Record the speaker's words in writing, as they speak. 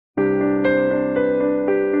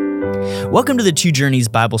Welcome to the Two Journeys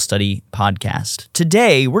Bible Study Podcast.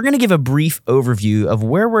 Today, we're going to give a brief overview of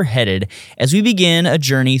where we're headed as we begin a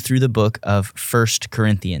journey through the book of 1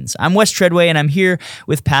 Corinthians. I'm Wes Treadway, and I'm here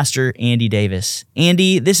with Pastor Andy Davis.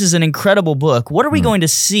 Andy, this is an incredible book. What are we going to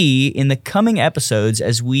see in the coming episodes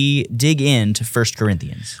as we dig into 1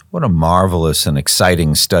 Corinthians? What a marvelous and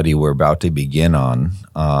exciting study we're about to begin on.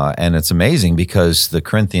 And it's amazing because the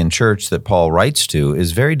Corinthian church that Paul writes to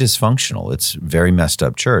is very dysfunctional. It's a very messed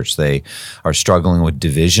up church. They are struggling with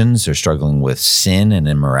divisions. They're struggling with sin and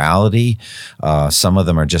immorality. Some of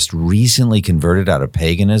them are just recently converted out of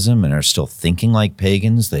paganism and are still thinking like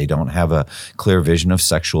pagans. They don't have a clear vision of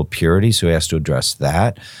sexual purity, so he has to address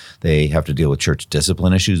that. They have to deal with church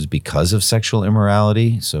discipline issues because of sexual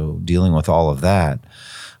immorality, so dealing with all of that.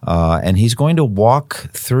 And he's going to walk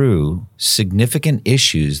through significant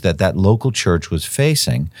issues that local church was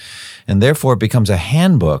facing. And therefore, it becomes a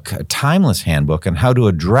handbook, a timeless handbook, on how to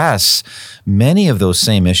address many of those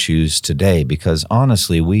same issues today, because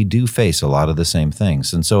honestly, we do face a lot of the same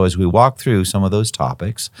things. And so as we walk through some of those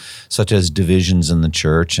topics, such as divisions in the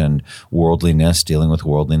church and worldliness, dealing with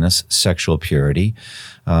worldliness, sexual purity,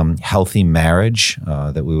 healthy marriage,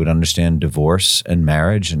 that we would understand divorce and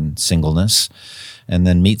marriage and singleness, and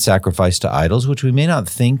then meat sacrifice to idols, which we may not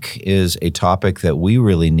think is a topic that we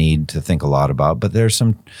really need to think a lot about, but there's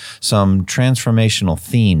some transformational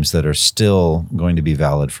themes that are still going to be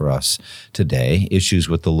valid for us today. Issues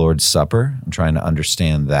with the Lord's Supper, I'm trying to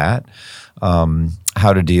understand that.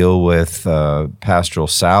 How to deal with pastoral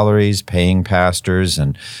salaries, paying pastors,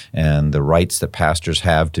 and the rights that pastors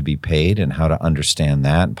have to be paid, and how to understand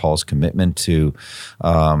that. Paul's commitment to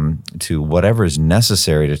whatever is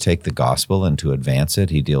necessary to take the gospel and to advance it.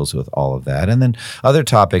 He deals with all of that. And then other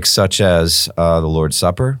topics such as the Lord's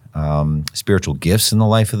Supper, spiritual gifts in the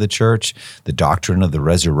life of the church, the doctrine of the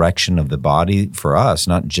resurrection of the body for us,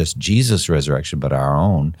 not just Jesus' resurrection, but our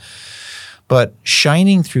own. But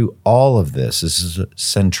shining through all of this is the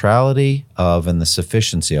centrality of and the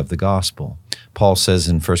sufficiency of the gospel. Paul says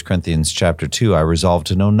in 1 Corinthians chapter 2, I resolved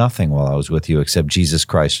to know nothing while I was with you except Jesus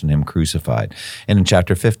Christ and him crucified. And in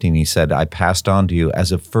chapter 15, he said, I passed on to you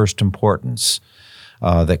as of first importance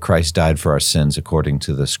that Christ died for our sins according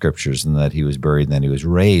to the scriptures, and that he was buried and that he was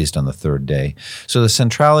raised on the third day. So the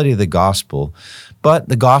centrality of the gospel, but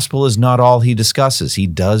the gospel is not all he discusses. He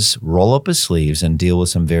does roll up his sleeves and deal with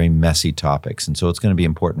some very messy topics. And so it's going to be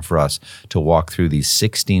important for us to walk through these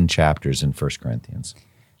 16 chapters in 1 Corinthians.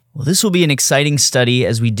 Well, this will be an exciting study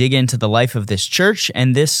as we dig into the life of this church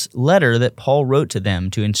and this letter that Paul wrote to them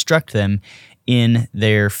to instruct them in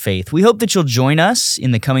their faith. We hope that you'll join us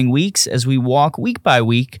in the coming weeks as we walk week by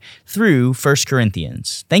week through 1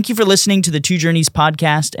 Corinthians. Thank you for listening to the Two Journeys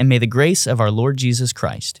podcast, and may the grace of our Lord Jesus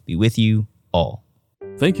Christ be with you all.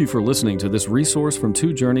 Thank you for listening to this resource from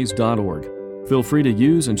twojourneys.org. Feel free to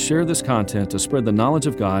use and share this content to spread the knowledge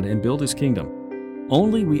of God and build His kingdom.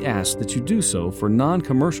 Only we ask that you do so for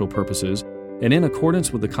non-commercial purposes and in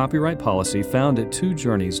accordance with the copyright policy found at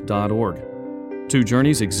twojourneys.org. Two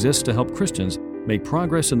Journeys exists to help Christians make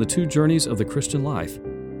progress in the two journeys of the Christian life,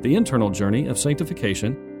 the internal journey of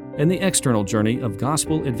sanctification and the external journey of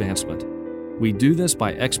gospel advancement. We do this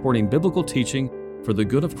by exporting biblical teaching for the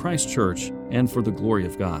good of Christ's church and for the glory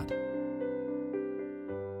of God.